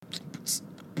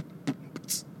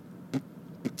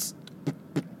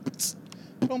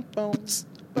Bum bum,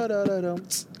 ba-da-da-dum,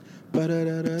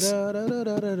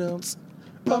 ba-da-da-da-da-da-da-da-dum.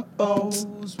 Oh,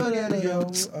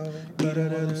 spaghetti-o.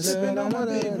 Eating while I'm sipping on my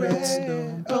big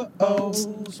red. Oh,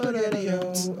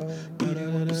 spaghetti-o.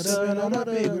 Eating while I'm sipping on my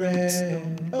big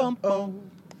red.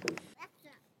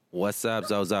 What's up,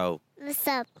 Zozo? What's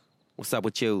up? What's up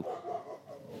with you?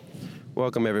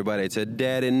 Welcome, everybody, to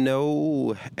Dad and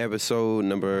No, episode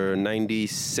number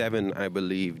 97, I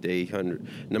believe,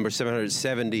 number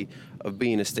 770 of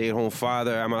being a stay-at-home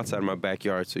father. I'm outside of my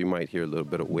backyard, so you might hear a little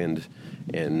bit of wind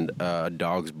and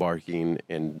dogs barking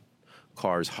and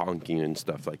cars honking and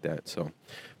stuff like that. So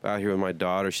I'm out here with my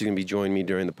daughter. She's going to be joining me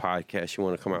during the podcast. She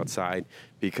want to come outside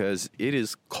because it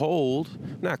is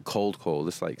cold. Not cold.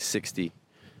 It's like 60,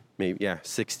 maybe,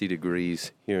 60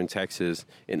 degrees here in Texas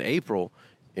in April.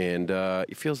 And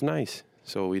it feels nice.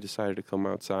 So we decided to come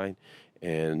outside,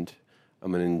 and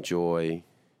I'm trying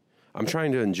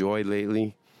to enjoy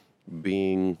lately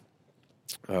being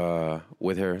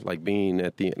with her, like being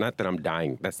not that I'm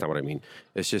dying. That's not what I mean.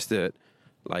 It's just that,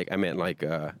 I meant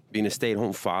being a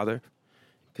stay-at-home father,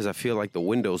 because I feel like the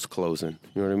window's closing.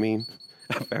 You know what I mean?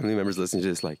 Family members listening to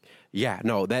this that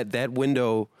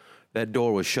window, that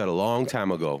door was shut a long time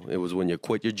ago. It was when you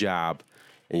quit your job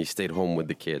and you stayed home with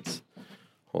the kids.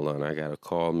 Hold on, I got to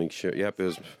call, make sure. Yep, it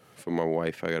was from my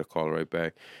wife. I got to call her right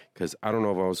back because I don't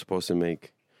know if I was supposed to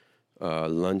make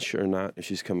lunch or not, if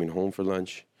she's coming home for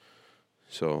lunch.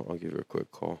 So I'll give her a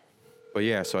quick call. But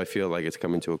yeah, so I feel like it's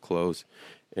coming to a close.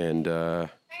 And,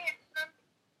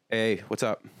 hey, what's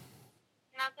up?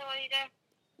 Nothing, what are you doing?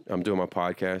 I'm doing my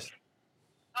podcast.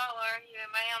 Oh, are you?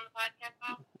 Am I on the podcast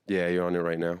now? Yeah, you're on it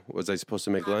right now. Was I supposed to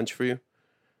make lunch for you?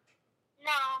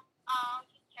 No,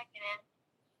 just checking in.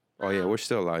 Oh, yeah, we're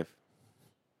still alive.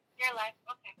 You're alive?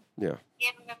 Okay. Yeah. You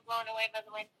haven't been blown away by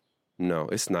the wind? No,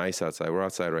 it's nice outside. We're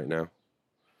outside right now.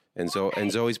 And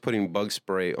Zoe's putting bug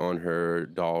spray on her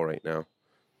doll right now.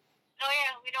 Oh,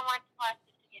 yeah, we don't want the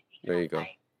plastic to get eaten. There you go.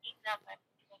 Eaten up by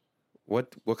people.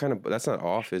 What kind of, that's not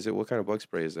off, is it? What kind of bug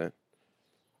spray is that?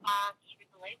 Just read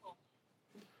the label.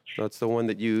 No, it's the one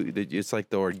that it's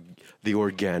like the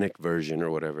organic version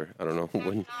or whatever. I don't know. No,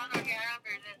 it's not organic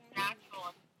version. It's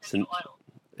natural. It's essential oil.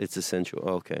 It's essential.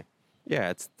 Okay. Yeah,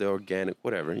 it's the organic,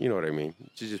 whatever. You know what I mean.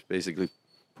 She's just basically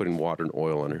putting water and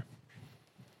oil on her.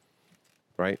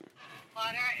 Right?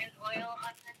 Water and oil on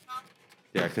herself?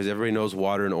 Yeah, because everybody knows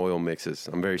water and oil mixes.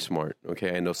 I'm very smart.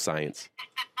 Okay, I know science.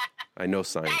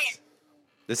 Science.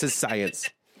 This is science.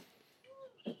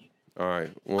 All right.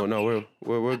 Well, no,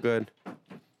 we're good.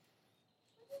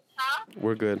 Huh?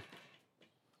 We're good.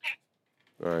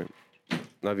 Okay. All right.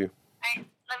 Love you. I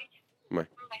love you too. Bye.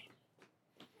 Bye.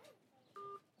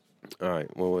 All right.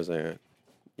 Where was I at?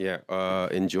 Yeah.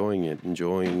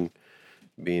 Enjoying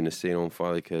being a stay-at-home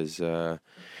father because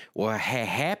what had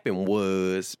happened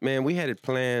was, man, we had it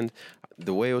planned.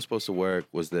 The way it was supposed to work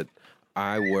was that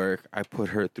I put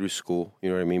her through school, you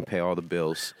know what I mean, pay all the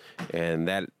bills, and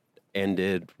that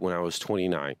ended when I was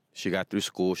 29. She got through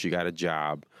school, she got a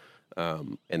job,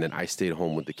 and then I stayed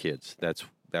home with the kids.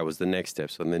 That was the next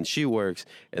step. So then she works,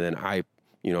 and then I,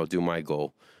 do my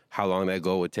goal. How long that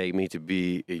goal would take me to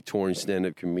be a touring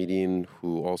stand-up comedian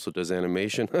who also does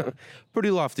animation,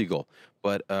 pretty lofty goal.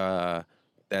 But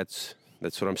that's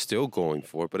what I'm still going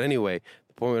for. But anyway,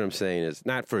 the point what I'm saying is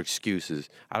not for excuses.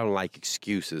 I don't like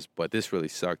excuses, but this really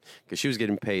sucked because she was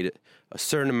getting paid a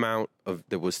certain amount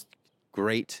that was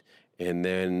great, and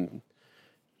then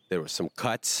there were some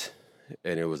cuts,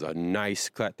 and it was a nice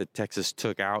cut that Texas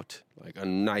took out, like a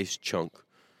nice chunk.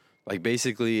 Like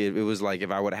basically, it was like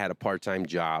if I would have had a part-time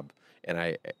job,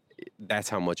 and that's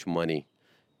how much money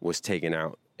was taken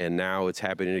out. And now it's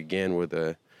happening again where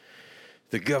the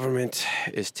government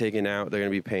is taking out. They're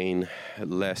going to be paying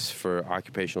less for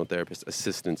occupational therapist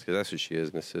assistants because that's what she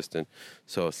is, an assistant.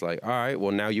 So it's like, all right,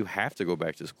 well now you have to go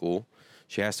back to school.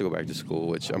 She has to go back to school,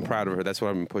 which I'm proud of her. That's what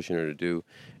I've been pushing her to do.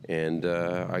 And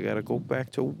I got to go back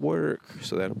to work.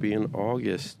 So that'll be in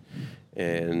August.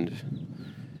 And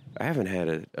I haven't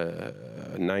had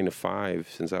a 9 to 5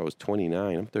 since I was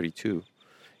 29. I'm 32.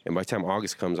 And by the time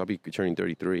August comes, I'll be turning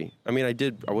 33. I mean, I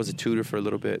was a tutor for a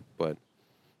little bit, but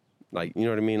like, you know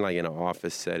what I mean? Like in an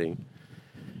office setting.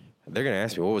 They're going to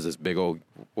ask me, what was this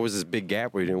big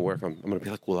gap where you didn't work? I'm going to be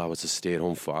like, well, I was a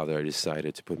stay-at-home father. I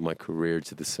decided to put my career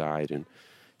to the side and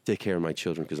take care of my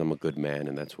children because I'm a good man,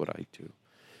 and that's what I do.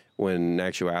 When in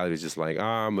actuality, it's just like,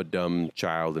 I'm a dumb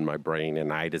child in my brain,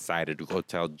 and I decided to go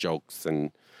tell jokes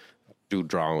and do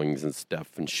drawings and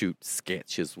stuff and shoot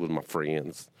sketches with my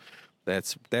friends.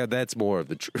 That's more of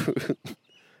the truth.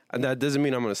 And that doesn't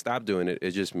mean I'm going to stop doing it.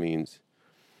 It just means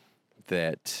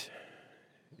that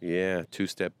Yeah, 2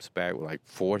 steps back, like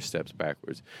 4 steps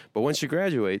backwards. But once she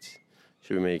graduates,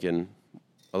 she'll be making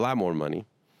a lot more money,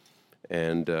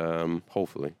 and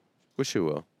hopefully, which she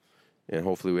will, and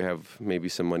hopefully we have maybe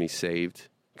some money saved.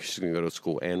 'Cause she's gonna go to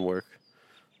school and work.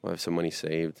 We'll have some money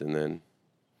saved, and then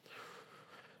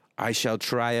I shall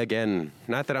try again.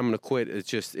 Not that I'm gonna quit.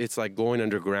 It's like going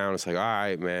underground. It's like, all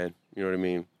right, man. You know what I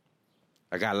mean?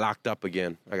 I got locked up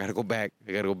again. I gotta go back.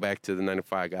 I gotta go back to the 9 to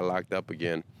 5. I got locked up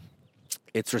again.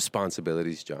 It's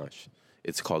responsibilities, Josh.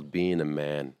 It's called being a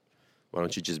man. Why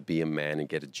don't you just be a man and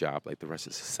get a job like the rest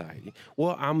of society?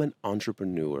 Well, I'm an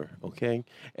entrepreneur, okay?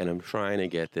 And I'm trying to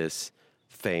get this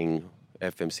thing,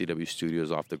 FMCW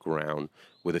Studios, off the ground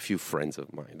with a few friends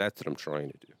of mine. That's what I'm trying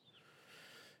to do.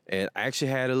 And I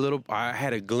actually had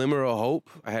a glimmer of hope.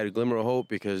 I had a glimmer of hope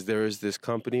because there is this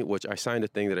company, which I signed a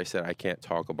thing that I said I can't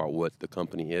talk about what the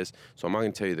company is. So I'm not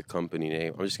going to tell you the company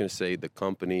name. I'm just going to say the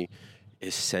company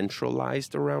is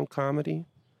centralized around comedy.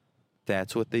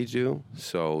 That's what they do.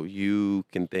 So you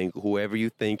can think, whoever you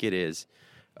think it is,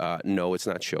 no, it's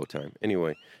not Showtime.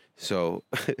 Anyway, so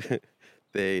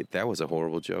that was a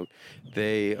horrible joke.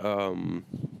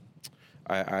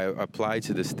 I applied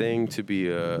to this thing to be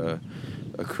a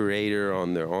creator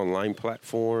on their online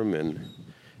platform,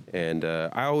 and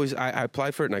I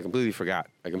applied for it and I completely forgot.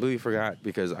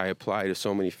 Because I applied to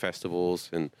so many festivals,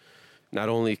 and not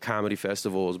only comedy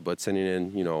festivals, but sending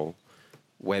in,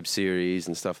 web series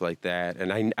and stuff like that.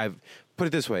 And I've put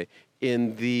it this way,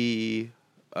 in the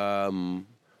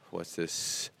what's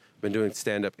this? I've been doing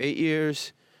stand-up 8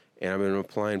 years, and I've been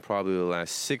applying probably the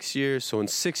last 6 years. So in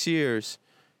 6 years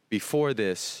before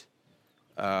this,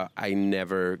 I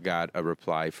never got a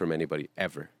reply from anybody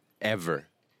ever.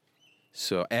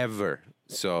 So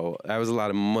that was a lot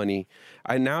of money.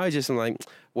 I just am like,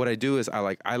 what I do is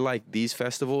I like these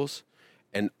festivals,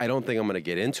 and I don't think I'm going to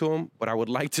get into them, but I would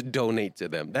like to donate to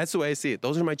them. That's the way I see it.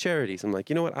 Those are my charities. I'm like,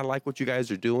 you know what? I like what you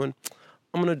guys are doing.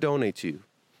 I'm going to donate to you.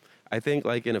 I think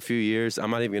like in a few years,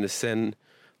 I'm not even going to send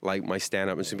like my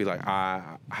stand-up. It's going to be like,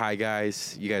 hi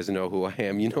guys. You guys know who I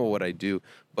am. You know what I do.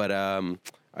 But I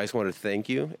just want to thank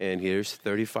you, and here's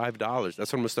 $35.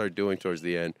 That's what I'm going to start doing towards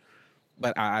the end.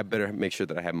 But I better make sure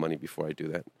that I have money before I do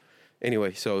that.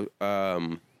 Anyway, so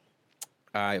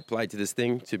I applied to this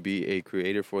thing to be a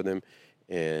creator for them,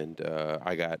 and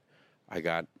I got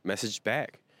messaged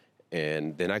back,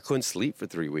 and then I couldn't sleep for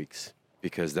 3 weeks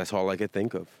because that's all I could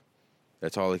think of.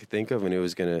 And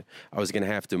I was gonna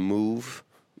have to move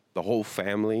the whole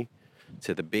family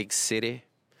to the big city,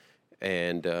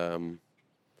 and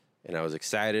I was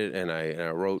excited, and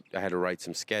I had to write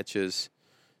some sketches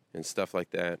and stuff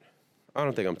like that. I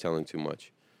don't think I'm telling too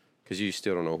much, because you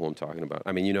still don't know who I'm talking about.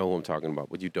 I mean, you know who I'm talking about,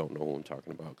 but you don't know who I'm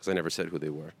talking about, because I never said who they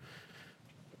were.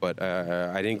 But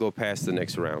I didn't go past the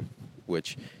next round,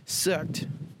 which sucked,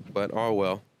 but oh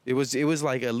well. It was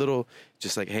like a little,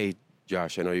 just like, hey,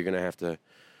 Josh, I know you're going to have to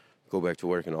go back to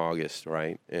work in August,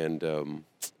 right? And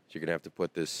you're going to have to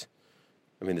put this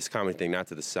comedy thing not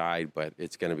to the side, but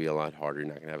it's going to be a lot harder. You're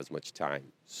not going to have as much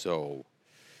time. So,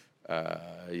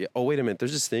 yeah. Oh, wait a minute.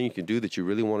 There's this thing you can do that you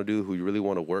really want to do, who you really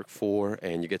want to work for,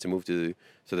 and you get to move to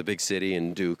the big city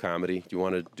and do comedy. Do you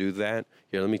want to do that?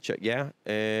 Here, let me check. Yeah?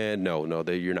 And no,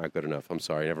 you're not good enough. I'm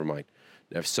sorry. Never mind.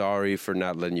 I'm sorry for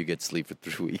not letting you get sleep for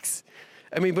 3 weeks.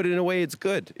 I mean, but in a way, it's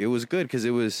good. It was good because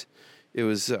it was,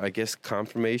 I guess,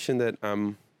 confirmation that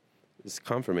it's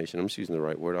confirmation. I'm just using the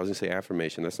right word. I was going to say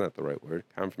affirmation. That's not the right word.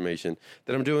 Confirmation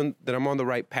that I'm on the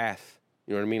right path.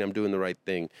 You know what I mean? I'm doing the right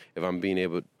thing if I'm being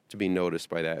able to be noticed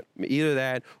by that. Either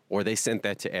that or they sent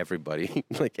that to everybody.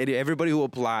 Like everybody who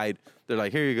applied, they're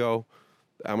like, here you go.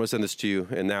 I'm going to send this to you.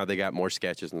 And now they got more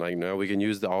sketches. And like, no, we can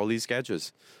use all these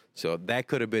sketches. So that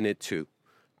could have been it too.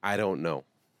 I don't know.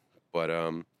 But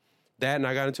that, and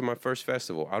I got into my first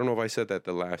festival. I don't know if I said that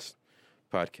the last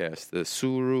podcast. The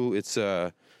Suru, it's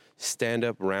a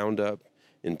stand-up roundup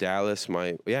in Dallas.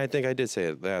 I think I did say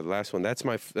it, that last one. That's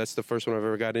the first one I've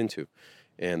ever got into.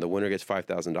 And the winner gets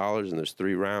 $5,000, and there's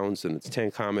 3 rounds, and it's 10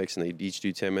 comics, and they each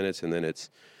do 10 minutes, and then it's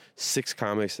 6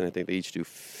 comics, and I think they each do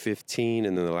 15,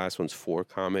 and then the last one's 4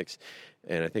 comics,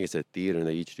 and I think it's a theater, and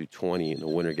they each do 20, and the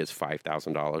winner gets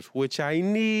 $5,000, which I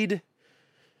need.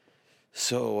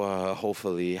 So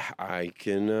hopefully I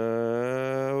can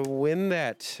win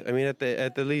that. I mean, at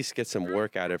the least get some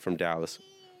work out of it from Dallas.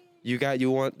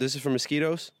 This is for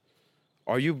mosquitoes?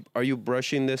 Are you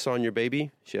brushing this on your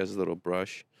baby? She has a little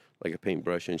brush, like a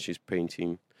paintbrush, and she's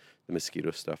painting the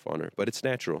mosquito stuff on her. But it's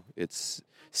natural. It's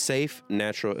safe,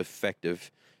 natural, effective.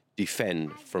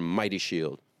 Defend from Mighty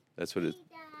Shield. That's what it is.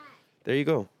 There you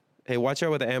go. Hey, watch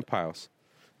out with the ant piles.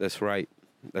 That's right.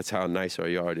 That's how nice our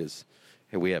yard is.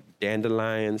 And we have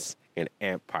dandelions and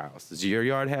ant piles. Does your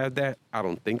yard have that? I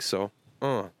don't think so.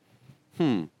 At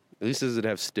least does it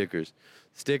have stickers?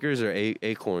 Stickers or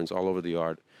acorns all over the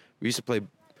yard. We used to play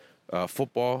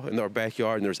football in our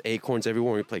backyard, and there's acorns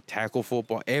everywhere. We play tackle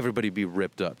football. Everybody be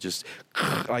ripped up, just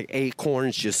like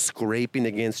acorns just scraping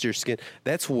against your skin.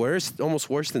 That's worse, almost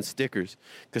worse than stickers,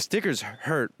 because stickers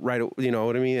hurt, right? You know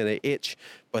what I mean? And they itch.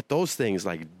 But those things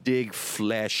like dig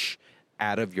flesh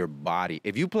out of your body.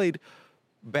 If you played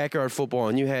backyard football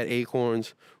and you had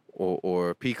acorns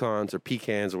or pecans or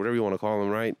pecans or whatever you want to call them,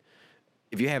 right?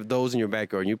 If you have those in your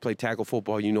backyard and you play tackle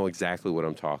football, you know exactly what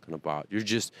I'm talking about.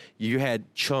 You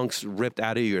had chunks ripped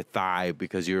out of your thigh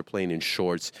because you were playing in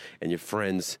shorts and your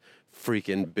friend's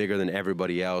freaking bigger than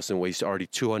everybody else and weighs already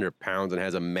 200 pounds and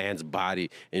has a man's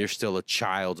body and you're still a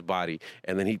child's body.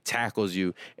 And then he tackles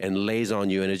you and lays on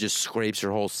you and it just scrapes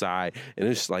your whole side. And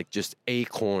it's like just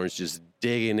acorns just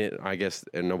digging it. I guess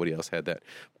and nobody else had that.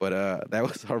 But that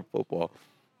was our football.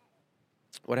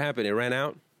 What happened? It ran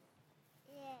out?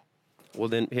 Well,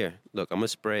 then, here, look, I'm going to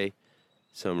spray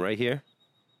some right here.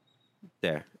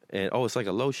 There. And, oh, it's like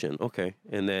a lotion. Okay.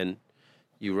 And then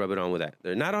you rub it on with that.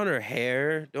 They're not on her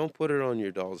hair. Don't put it on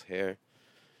your doll's hair.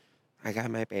 I got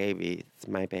my baby. It's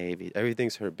my baby.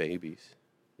 Everything's her babies.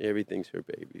 Everything's her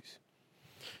babies.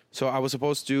 So I was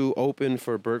supposed to open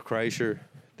for Bert Kreischer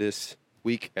this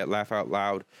week at Laugh Out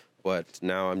Loud, but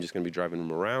now I'm just going to be driving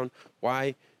him around.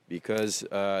 Why? Because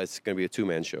it's going to be a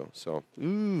two-man show. So,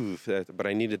 but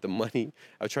I needed the money.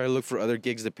 I tried to look for other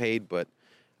gigs that paid, but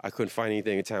I couldn't find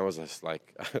anything in town. I was just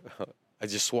like, I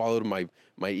just swallowed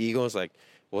my ego. It's like,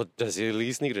 well, does he at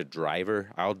least need a driver?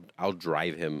 I'll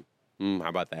drive him. How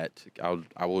about that?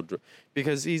 I will,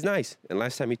 because he's nice. And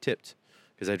last time he tipped,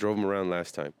 because I drove him around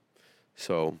last time.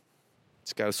 So,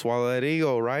 just got to swallow that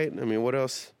ego, right? I mean, what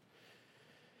else?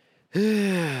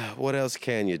 What else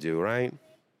can you do, right?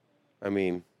 I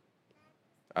mean,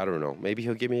 I don't know. Maybe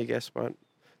he'll give me a guest spot.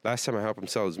 Last time I helped him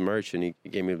sell his merch, and he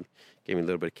gave me a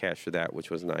little bit of cash for that, which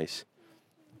was nice.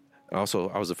 Also,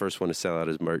 I was the first one to sell out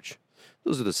his merch.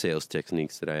 Those are the sales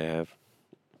techniques that I have.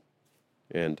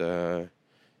 And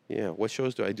yeah, what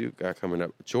shows do I got coming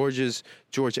up? George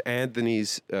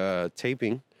Anthony's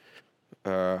taping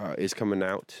is coming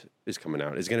out.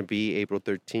 It's going to be April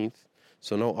 13th.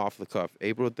 So no off the cuff.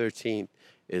 April 13th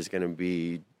is going to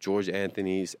be George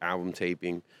Anthony's album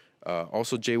taping.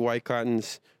 Also, Jay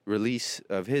Whitecotton's release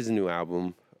of his new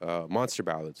album, Monster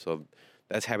Ballad. So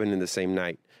that's happening the same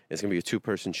night. It's going to be a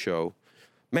two-person show.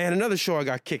 Man, another show I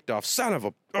got kicked off. Son of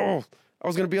a... Oh, I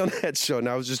was going to be on that show.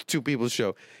 Now it was just two people's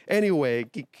show. Anyway,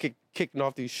 kicking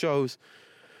off these shows.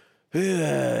 But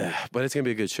it's going to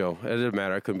be a good show. It doesn't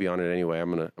matter. I couldn't be on it anyway. I'm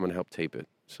gonna help tape it.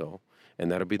 So... And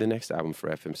that'll be the next album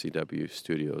for FMCW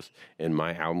Studios. And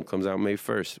my album comes out May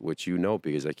 1st, which you know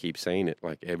because I keep saying it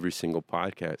like every single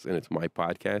podcast. And it's my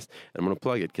podcast. And I'm going to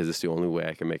plug it because it's the only way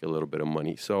I can make a little bit of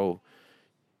money. So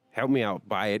help me out.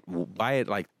 Buy it.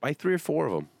 Buy 3 or 4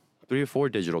 of them. 3 or 4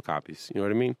 digital copies. You know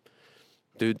what I mean?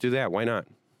 Do that. Why not?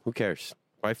 Who cares?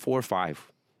 Buy 4 or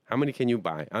 5. How many can you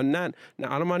buy? I'm not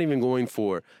even going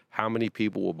for how many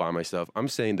people will buy my stuff. I'm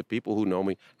saying the people who know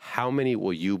me, how many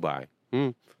will you buy?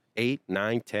 8,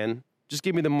 9, 10. Just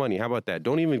give me the money. How about that?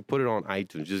 Don't even put it on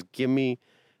iTunes. Just give me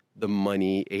the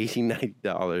money, $80,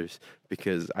 $90,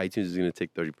 because iTunes is going to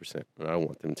take 30%. And I don't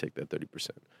want them to take that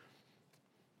 30%.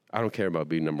 I don't care about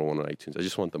being number 1 on iTunes. I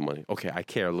just want the money. Okay, I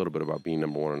care a little bit about being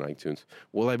number 1 on iTunes.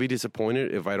 Will I be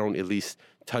disappointed if I don't at least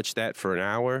touch that for an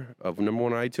hour of number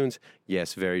 1 on iTunes?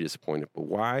 Yes, very disappointed. But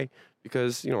why?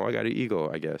 Because, I got an ego,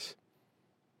 I guess.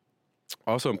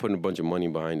 Also, I'm putting a bunch of money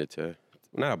behind it, too.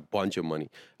 Not a bunch of money.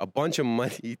 A bunch of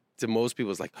money to most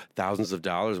people is like thousands of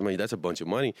dollars. I mean, that's a bunch of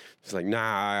money. It's like,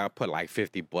 nah, I'll put like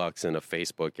 $50 in a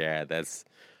Facebook ad.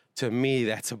 To me,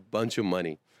 that's a bunch of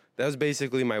money. That's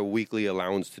basically my weekly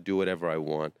allowance to do whatever I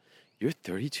want. You're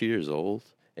 32 years old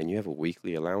and you have a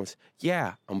weekly allowance?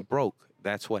 Yeah, I'm broke.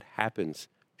 That's what happens,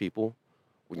 people.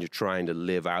 When you're trying to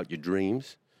live out your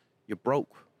dreams, you're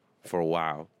broke for a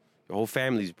while. Your whole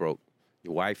family's broke.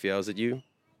 Your wife yells at you.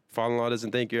 Father-in-law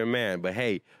doesn't think you're a man, but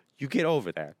hey, you get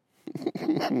over that.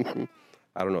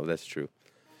 I don't know if that's true.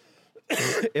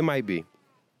 It might be.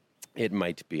 It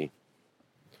might be.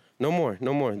 No more.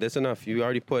 That's enough. You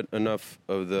already put enough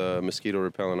of the mosquito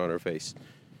repellent on her face.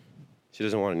 She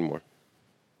doesn't want any more.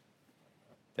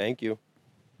 Thank you.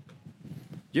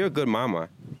 You're a good mama.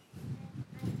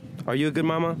 Are you a good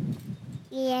mama?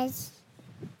 Yes.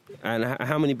 And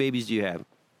how many babies do you have?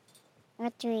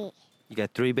 3. You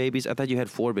got 3 babies? I thought you had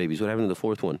 4 babies. What happened to the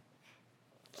 4th one?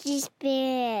 She's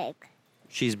big.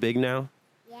 She's big now?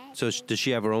 Yes. So does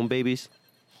she have her own babies?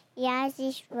 Yeah,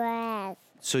 she's red.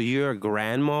 So you're a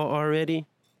grandma already?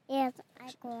 Yes, I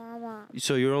grandma.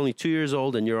 So you're only 2 years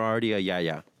old and you're already a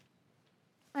yaya.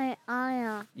 I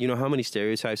Anna. You know how many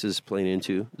stereotypes this is playing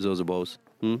into, Zozo Bose?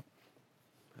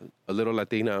 A little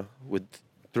Latina with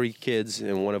 3 kids,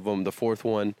 and one of them, the fourth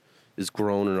one, is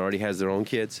grown and already has their own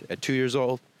kids at 2 years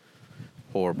old.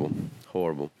 Horrible,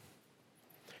 horrible.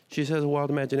 She has a wild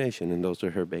imagination, and those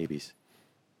are her babies.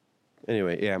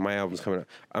 Anyway, yeah, my album's coming out.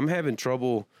 I'm having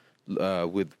trouble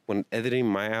with when editing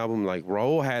my album. Like,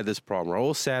 Raul had this problem.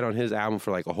 Raul sat on his album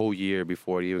for like a whole year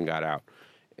before it even got out.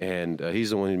 And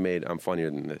he's the one who made I'm Funnier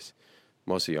Than This.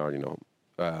 Most of you already know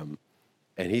him.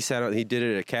 And he did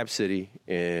it at Cap City,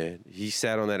 and he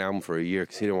sat on that album for a year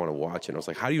because he didn't want to watch it. And I was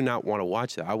like, how do you not want to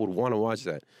watch that? I would want to watch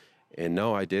that. And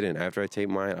no, I didn't. After I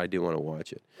taped mine, I didn't want to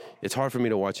watch it. It's hard for me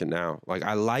to watch it now. Like,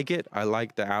 I like it. I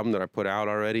like the album that I put out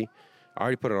already. I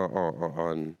already put it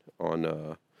on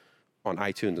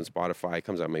iTunes and Spotify. It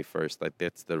comes out May 1st. Like,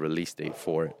 that's the release date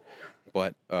for it.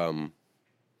 But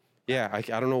yeah, I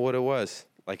don't know what it was.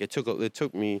 Like, it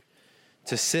took me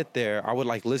to sit there. I would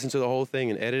like listen to the whole thing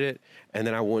and edit it, and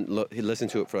then I wouldn't listen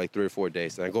to it for like 3 or 4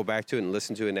 days. Then I go back to it and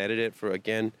listen to it and edit it for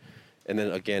again. And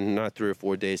then again, not 3 or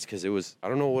 4 days, because it was, I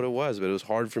don't know what it was, but it was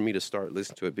hard for me to start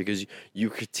listening to it because you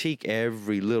critique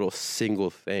every little single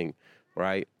thing,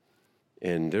 right?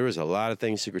 And there was a lot of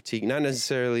things to critique. Not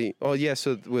necessarily,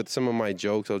 so with some of my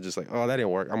jokes, I was just like, oh, that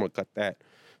didn't work. I'm going to cut that.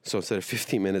 So instead of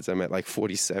 15 minutes, I'm at like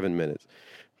 47 minutes.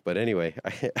 But anyway,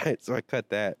 so I cut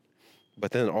that.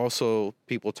 But then also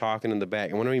people talking in the back.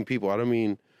 And when I mean people, I don't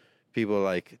mean people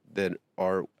like that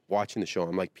are watching the show.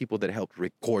 I'm like people that helped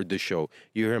record the show.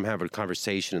 You hear them having a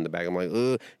conversation in the back. I'm like,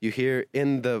 ugh. You hear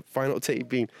in the final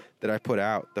taping that I put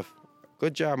out,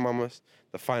 good job, mamas.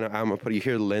 The final album I put, you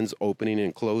hear the lens opening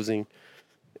and closing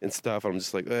and stuff. I'm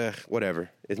just like, ugh, whatever.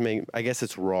 I guess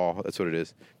it's raw. That's what it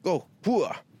is. Go,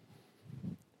 pooah.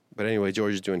 But anyway,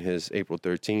 George is doing his April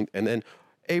 13th. And then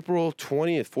April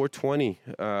 20th, 420,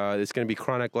 it's going to be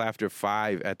Chronic Laughter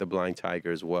 5 at the Blind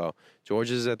Tiger as well.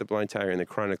 George is at the Blind Tiger, and the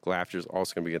Chronic Laughter is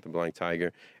also going to be at the Blind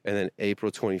Tiger. And then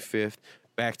April 25th,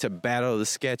 back to Battle of the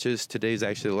Sketches. Today's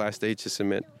actually the last day to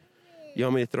submit. You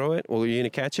want me to throw it? Well, are you going to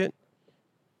catch it?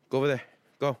 Go over there.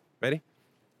 Go. Ready?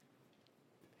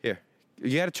 Here.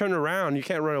 You got to turn around. You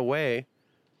can't run away.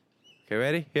 Okay,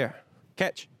 ready? Here.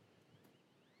 Catch.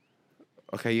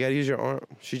 Okay, you got to use your arm.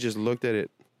 She just looked at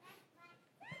it.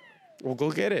 Well,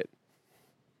 go get it.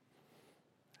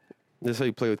 That's how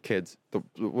you play with kids.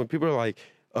 When people are like,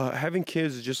 having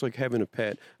kids is just like having a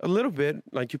pet. A little bit,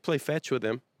 like you play fetch with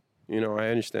them. You know, I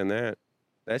understand that.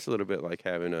 That's a little bit like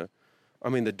having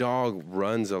the dog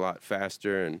runs a lot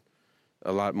faster and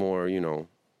a lot more,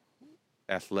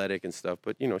 athletic and stuff.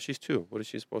 But, she's 2. What is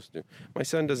she supposed to do? My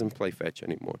son doesn't play fetch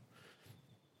anymore.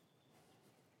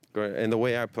 And the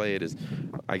way I play it is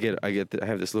I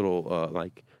have this little,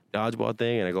 dodgeball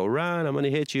thing, and I go, run, I'm going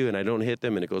to hit you, and I don't hit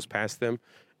them, and it goes past them,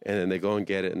 and then they go and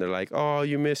get it, and they're like, oh,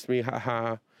 you missed me,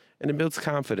 ha-ha, and it builds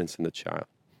confidence in the child,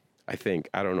 I think.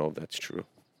 I don't know if that's true,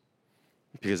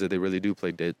 because if they really do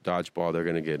play dodgeball, they're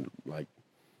going to get,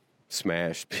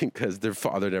 smashed, because their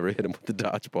father never hit him with the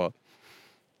dodgeball.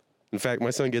 In fact, my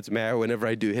son gets mad whenever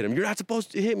I do hit him. You're not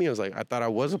supposed to hit me. I was like, I thought I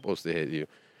was supposed to hit you.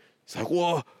 It's like,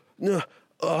 whoa, no,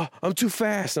 I'm too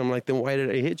fast. I'm like, then why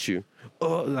did I hit you?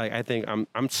 I think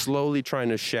I'm slowly trying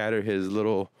to shatter his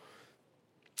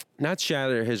not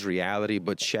shatter his reality,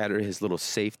 but shatter his little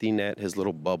safety net, his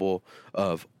little bubble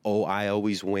of, I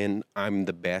always win. I'm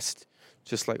the best.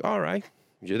 Just like, all right,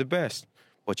 you're the best.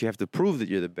 But you have to prove that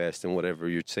you're the best in whatever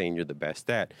you're saying you're the best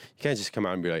at. You can't just come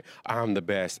out and be like, I'm the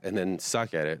best, and then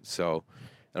suck at it. So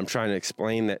I'm trying to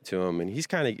explain that to him. And he's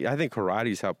I think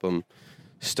karate's helped him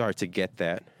start to get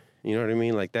that. You know what I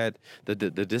mean? Like that, the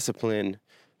discipline,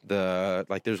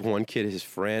 there's one kid, his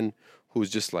friend,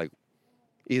 who's just like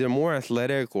either more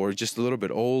athletic or just a little bit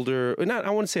older.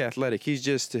 I wouldn't say athletic. He's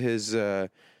just his, how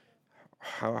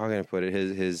can I put it?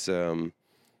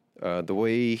 The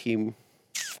way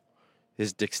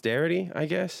his dexterity, I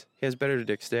guess. He has better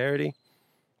dexterity,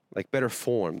 like better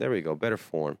form. There we go, better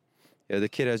form. Yeah, the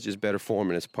kid has just better form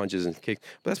in his punches and kicks.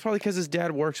 But that's probably because his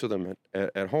dad works with him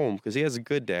at home, because he has a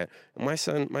good dad. And my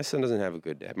son doesn't have a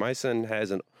good dad. My son has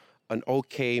an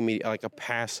okay, like a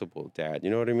passable dad. You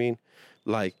know what I mean?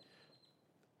 Like,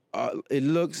 it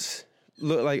looks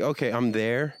like, okay, I'm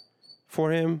there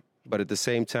for him, but at the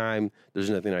same time, there's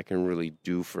nothing I can really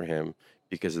do for him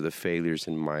because of the failures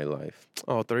in my life.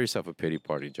 Oh, throw yourself a pity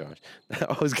party, Josh.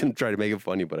 I was going to try to make it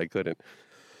funny, but I couldn't.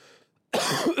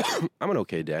 I'm an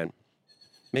okay dad.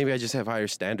 Maybe I just have higher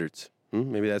standards.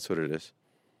 Maybe that's what it is.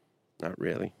 Not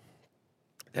really.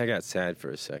 I got sad for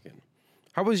a second.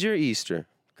 How was your Easter?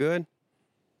 Good?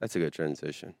 That's a good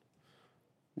transition.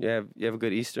 You have a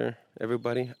good Easter,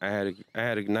 everybody. I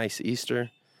had a nice Easter.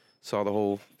 Saw the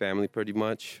whole family pretty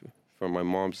much from my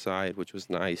mom's side, which was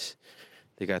nice.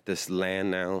 They got this land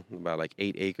now, about like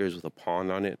 8 acres with a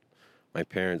pond on it. My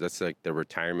parents, that's like their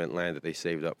retirement land that they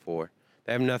saved up for.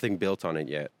 They have nothing built on it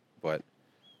yet, but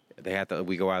they had to.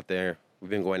 We go out there. We've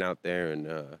been going out there,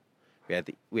 and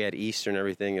we had Easter and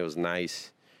everything. It was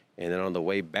nice. And then on the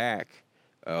way back,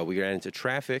 we ran into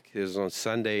traffic. It was on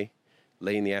Sunday,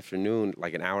 late in the afternoon,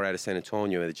 like an hour out of San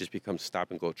Antonio, and it just becomes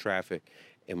stop and go traffic.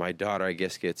 And my daughter, I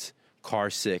guess, gets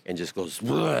car sick and just goes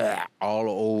all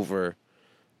over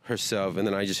herself. And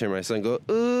then I just hear my son go,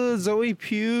 Zoe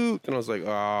puked. And I was like,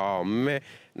 oh, man.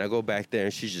 And I go back there,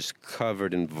 and she's just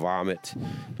covered in vomit.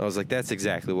 And I was like, that's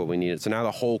exactly what we needed. So now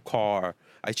the whole car,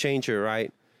 I change her,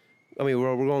 right? I mean, we're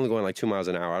only going like 2 miles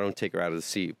an hour. I don't take her out of the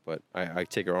seat, but I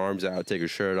take her arms out, take her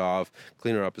shirt off,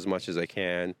 clean her up as much as I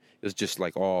can. It was just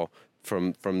like all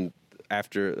from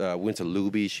after went to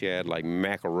Luby, she had like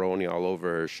macaroni all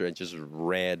over her shirt, just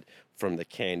red from the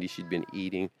candy she'd been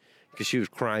eating. Because she was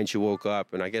crying, she woke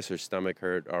up, and I guess her stomach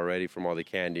hurt already from all the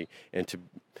candy. And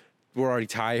we're already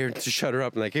tired to shut her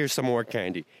up. And like, here's some more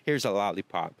candy. Here's a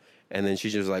lollipop. And then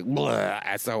she's just like,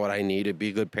 that's not what I need to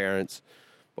be good parents.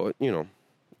 But, you know,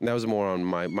 that was more on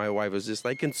my wife was just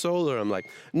like, console her. I'm like,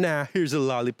 nah, here's a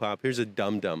lollipop. Here's a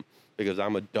dum-dum. Because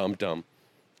I'm a dum-dum.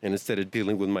 And instead of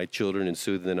dealing with my children and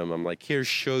soothing them, I'm like, here's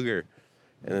sugar.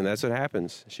 And then that's what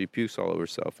happens. She pukes all over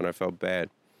herself, and I felt bad.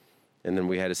 And then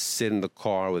we had to sit in the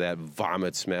car with that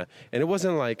vomit smell. And it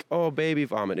wasn't like, oh, baby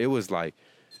vomit. It was like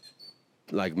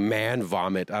man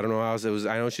vomit. I don't know how else it was.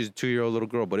 I know she's a 2-year-old little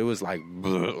girl, but it was like,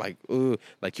 like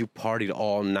you partied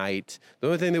all night. The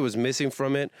only thing that was missing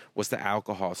from it was the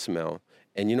alcohol smell.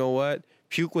 And you know what?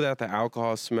 Puke without the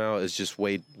alcohol smell is just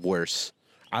way worse.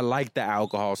 I like the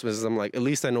alcohol smell. I'm like, at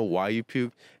least I know why you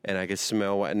puke, and I can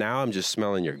smell what. Now I'm just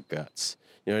smelling your guts.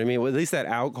 You know what I mean? Well, at least that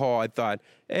alcohol, I thought,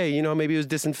 hey, you know, maybe it was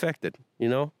disinfected. You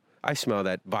know, I smell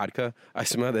that vodka. I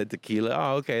smell that tequila.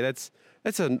 Oh, okay, it's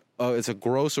a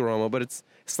gross aroma, but it's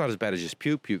not as bad as just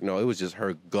puke. No, it was just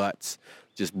her guts,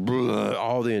 just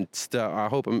all the stuff. I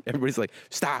hope everybody's like,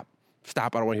 stop. I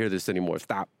don't want to hear this anymore.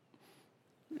 Stop.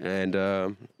 And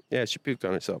yeah, she puked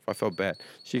on herself. I felt bad.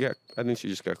 I think she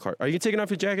just got caught. Are you taking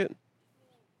off your jacket?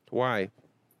 Why?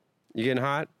 You getting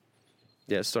hot?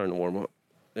 Yeah, it's starting to warm up.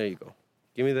 There you go.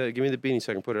 Give me the beanie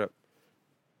so I can put it up.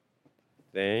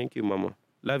 Thank you, Mama.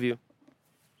 Love you.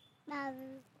 Love.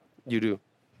 You do.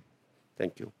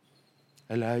 Thank you.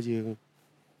 I love you.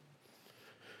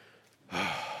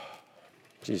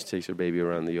 She just takes her baby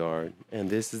around the yard. And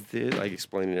this is like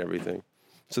explaining everything.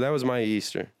 So that was my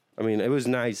Easter. I mean, it was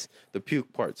nice. The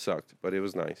puke part sucked, but it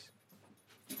was nice.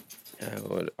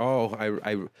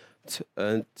 I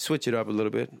switch it up a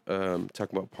little bit.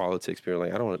 Talking about politics. People are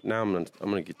like, I don't want. Now I'm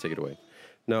gonna take it away.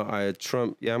 No,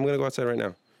 Trump. Yeah, I'm gonna go outside right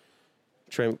now.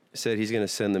 Trump said he's gonna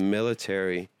send the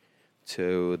military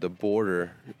to the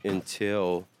border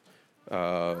until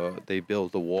they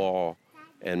build the wall,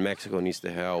 and Mexico needs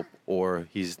to help, or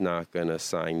he's not gonna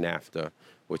sign NAFTA,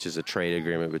 which is a trade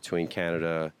agreement between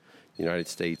Canada, United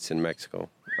States, and Mexico.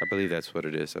 I believe that's what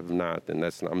it is. If not, then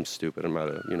I'm stupid. I'm not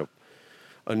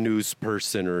a news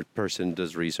person or person who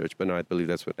does research, but no, I believe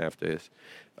that's what NAFTA is.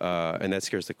 And that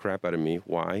scares the crap out of me.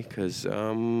 Why? Because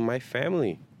my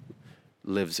family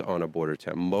lives on a border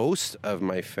town. Most of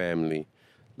my family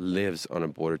lives on a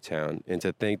border town. And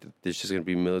to think that there's just going to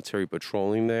be military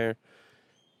patrolling there,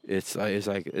 it scared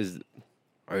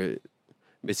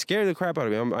the crap out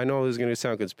of me. I know this is going to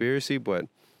sound conspiracy, but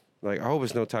like, I hope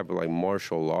it's no type of like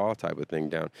martial law type of thing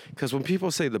down. Because when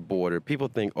people say the border, people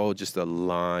think, oh, just a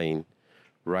line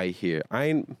right here.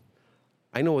 I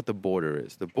know what the border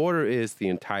is. The border is the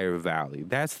entire valley.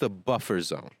 That's the buffer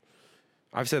zone.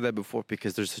 I've said that before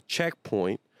because there's a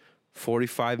checkpoint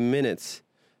 45 minutes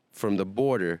from the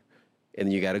border,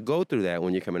 and you got to go through that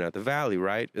when you're coming out the valley,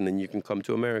 right? And then you can come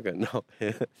to America. No.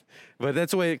 But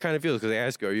that's the way it kind of feels because they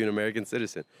ask you, are you an American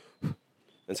citizen?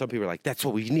 And some people are like, that's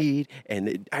what we need,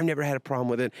 and I've never had a problem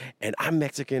with it, and I'm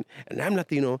Mexican, and I'm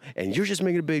Latino, and you're just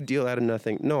making a big deal out of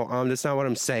nothing. No, that's not what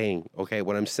I'm saying, okay?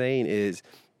 What I'm saying is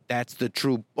that's the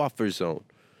true buffer zone.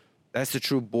 That's the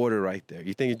true border right there.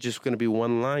 You think it's just going to be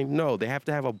one line? No, they have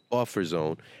to have a buffer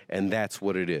zone, and that's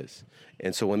what it is.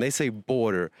 And so when they say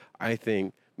border, I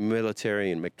think military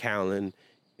in McAllen,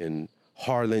 in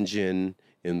Harlingen,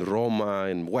 in Roma,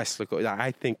 in Weslaco.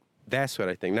 I think that's what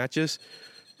I think, not just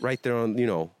right there on,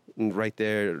 right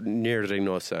there near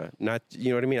Reynosa. Not, you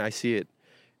know what I mean? I see it.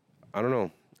 I don't know.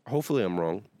 Hopefully I'm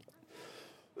wrong.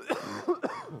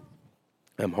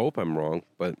 I hope I'm wrong,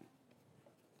 but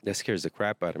that scares the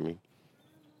crap out of me.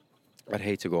 I'd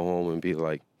hate to go home and be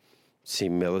like, see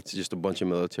just a bunch of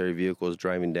military vehicles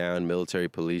driving down, military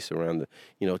police around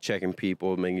checking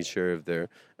people, making sure if they're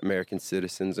American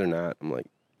citizens or not. I'm like,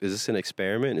 is this an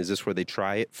experiment? Is this where they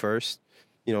try it first?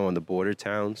 On the border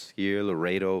towns here,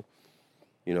 Laredo.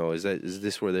 Is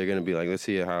this where they're going to be like, let's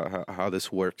see how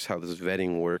this works, how this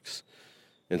vetting works.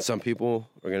 And some people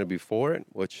are going to be for it,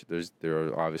 which there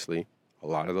are obviously a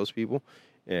lot of those people.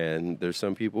 And there's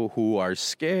some people who are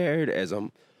scared as I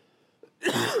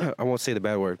won't say the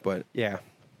bad word, but yeah,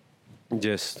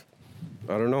 just,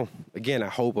 I don't know. Again, I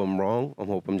hope I'm wrong. I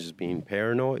hope I'm just being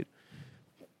paranoid.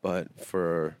 But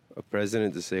for a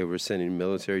president to say we're sending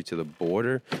military to the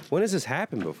border, when has this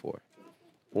happened before?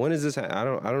 When is this? I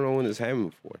don't know when this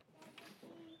happened before.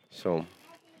 So,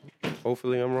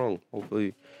 hopefully I'm wrong.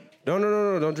 Hopefully,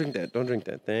 no, don't drink that. Don't drink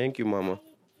that. Thank you, Mama.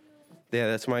 Yeah,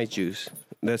 that's my juice.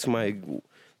 That's my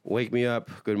wake me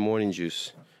up, good morning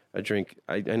juice.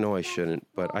 I know I shouldn't,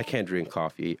 but I can't drink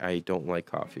coffee. I don't like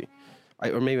coffee.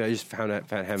 Or maybe I just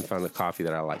haven't found the coffee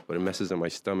that I like, but it messes up my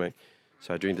stomach.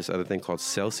 So I drink this other thing called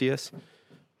Celsius,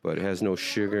 but it has no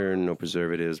sugar, no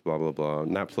preservatives, blah, blah, blah.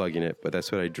 Not plugging it, but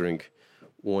that's what I drink,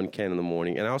 1 can in the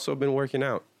morning. And I also have been working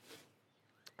out.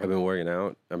 This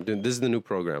is the new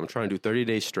program. I'm trying to do 30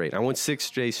 days straight. I went 6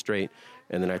 days straight,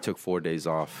 and then I took 4 days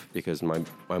off because my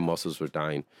muscles were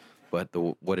dying. But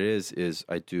what it is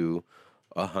I do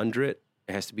 100,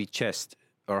 it has to be chest,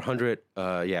 or 100,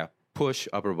 push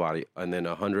upper body, and then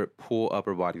 100 pull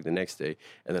upper body the next day,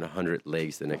 and then 100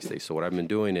 legs the next day. So what I've been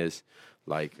doing is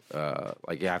like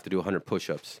you have to do 100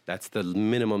 push-ups. That's the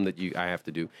minimum that I have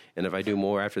to do. And if I do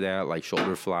more after that, like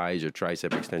shoulder flies or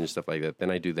tricep extension, stuff like that,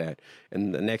 then I do that.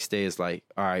 And the next day is like,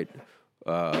 all right,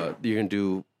 you're gonna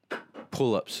do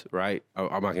pull-ups, right? I'm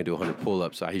not gonna do 100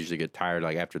 pull-ups. I usually get tired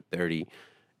like after 30.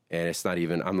 And it's not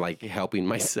even, I'm like helping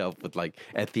myself, but like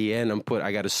at the end,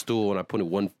 I got a stool and I put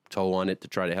one toe on it to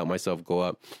try to help myself go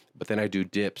up. But then I do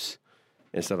dips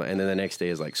and stuff. And then the next day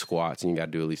is like squats and you got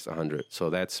to do at least 100. So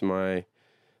that's my,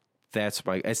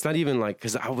 it's not even like,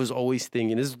 cause I was always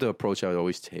thinking, this is the approach I would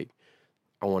always take.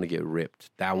 I want to get ripped.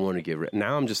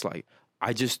 Now I'm just like,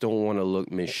 I just don't want to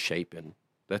look misshapen.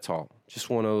 That's all. Just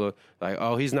want to look like,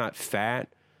 oh, he's not fat,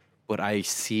 but I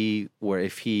see where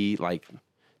if he like,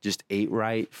 just ate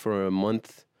right for a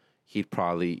month, he'd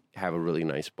probably have a really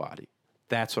nice body.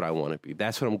 That's what I want to be.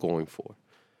 That's what I'm going for.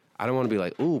 I don't want to be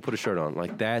like, ooh, put a shirt on.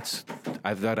 Like that's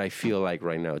that I feel like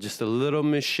right now. Just a little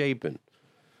misshapen.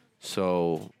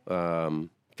 So,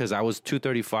 because I was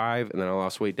 235 and then I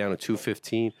lost weight down to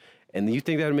 215. And you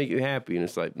think that would make you happy. And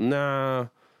it's like, nah,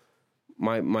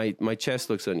 my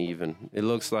chest looks uneven. It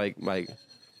looks like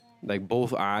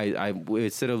both eyes,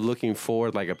 instead of looking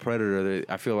forward like a predator,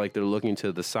 I feel like they're looking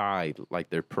to the side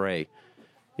like they're prey.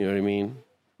 You know what I mean?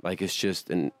 Like it's just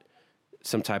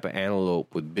some type of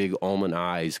antelope with big almond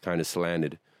eyes kind of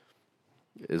slanted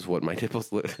is what my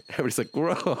nipples look. Everybody's like,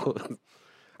 gross.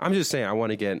 I'm just saying I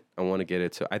want to get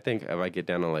it to, I think if I get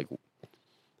down to like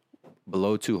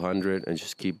below 200 and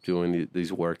just keep doing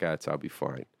these workouts, I'll be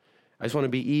fine. I just want to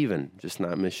be even, just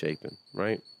not misshapen,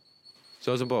 right?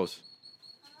 Zozo Bose.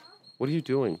 What are you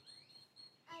doing?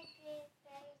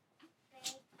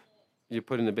 You're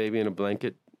putting the baby in a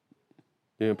blanket?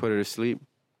 You're going to put her to sleep?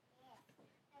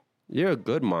 You're a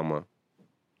good mama.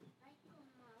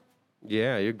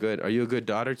 Yeah, you're good. Are you a good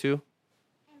daughter, too?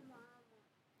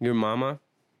 You're mama?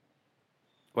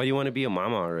 Why do you want to be a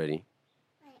mama already?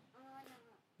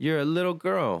 You're a little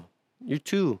girl. You're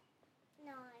 2.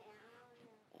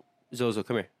 Zozo,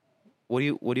 come here. What do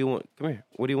you want? Come here.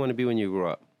 What do you want to be when you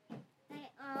grow up?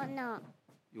 No.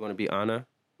 You want to be Anna?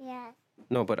 Yes.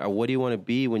 No, but what do you want to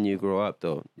be when you grow up,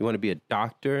 though? You want to be a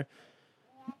doctor?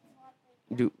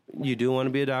 Do you want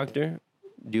to be a doctor?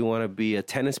 Do you want to be a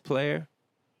tennis player?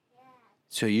 Yes.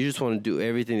 So you just want to do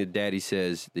everything that Daddy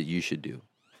says that you should do.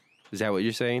 Is that what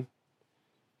you're saying?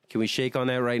 Can we shake on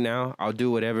that right now? I'll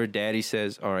do whatever Daddy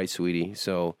says. All right, sweetie.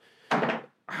 So,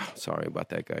 sorry about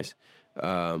that, guys.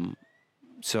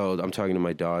 So I'm talking to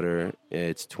my daughter.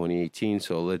 It's 2018,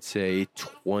 so let's say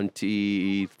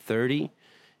 2030.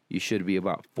 You should be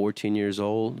about 14 years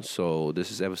old. So this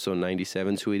is episode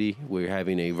 97, sweetie. We're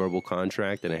having a verbal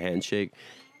contract and a handshake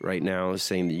right now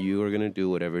saying that you are going to do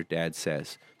whatever Dad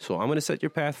says. So I'm going to set your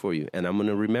path for you, and I'm going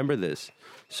to remember this.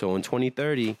 So in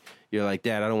 2030, you're like,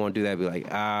 Dad, I don't want to do that. Be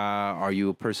like, are you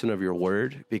a person of your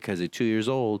word? Because at 2 years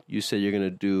old, you said you're going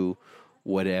to do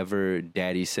whatever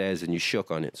Daddy says, and you shook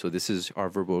on it. So this is our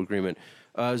verbal agreement.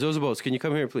 Zozo Bose, can you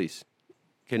come here, please?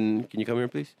 Can you come here,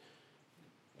 please?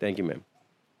 Thank you, ma'am.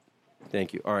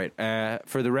 Thank you. All right.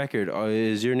 For the record,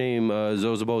 is your name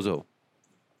Zozo Bozo?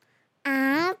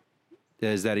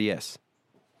 Is that a yes?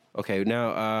 Okay,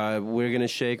 now we're going to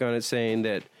shake on it saying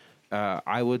that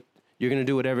you're going to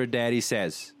do whatever Daddy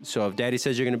says. So if Daddy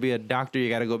says you're going to be a doctor, you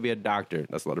got to go be a doctor.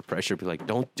 That's a lot of pressure. Be like,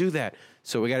 don't do that.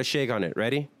 So we got to shake on it.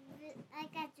 Ready? I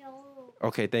got you.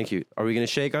 Okay, thank you. Are we going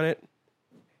to shake on it?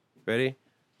 Ready?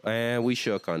 And we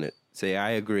shook on it. Say,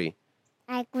 I agree.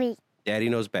 I agree. Daddy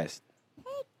knows best.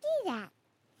 I do that.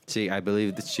 See, I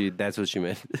believe that's what she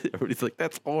meant. Everybody's like,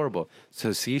 that's horrible.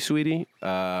 So see, sweetie,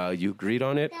 you agreed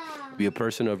on it. Be a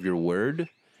person of your word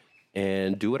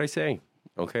and do what I say.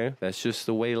 Okay? That's just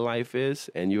the way life is,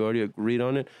 and you already agreed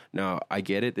on it. Now, I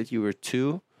get it that you were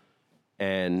 2,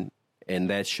 and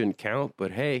that shouldn't count,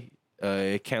 but hey,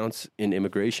 it counts in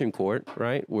immigration court,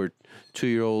 right? Where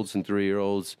 2-year-olds and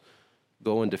 3-year-olds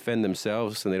go and defend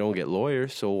themselves, and they don't get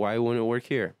lawyers, so why wouldn't it work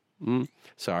here?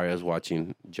 Sorry, I was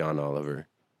watching John Oliver,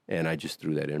 and I just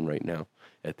threw that in right now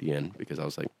at the end because I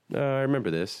was like, I remember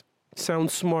this.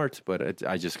 Sounds smart, but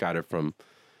I just got it from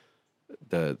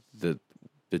the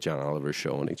John Oliver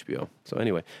show on HBO. So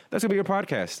anyway, that's going to be your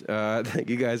podcast. Thank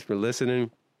you guys for listening.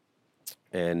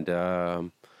 And,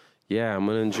 yeah, I'm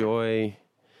going to enjoy,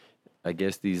 I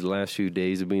guess, these last few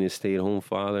days of being a stay-at-home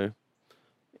father.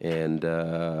 And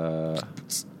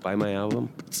buy my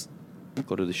album.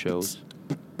 Go to the shows.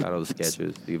 Got all the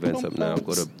sketches, the events up now.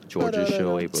 Go to George's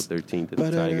show, April 13th at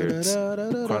the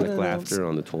Tiger. Chronic Laughter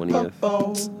on the 20th.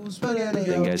 Thank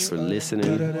you guys for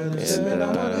listening. And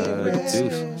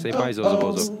deuce. Say bye, Zozo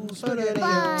Bozo.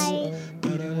 Bye.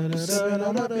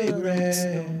 On a big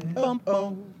red.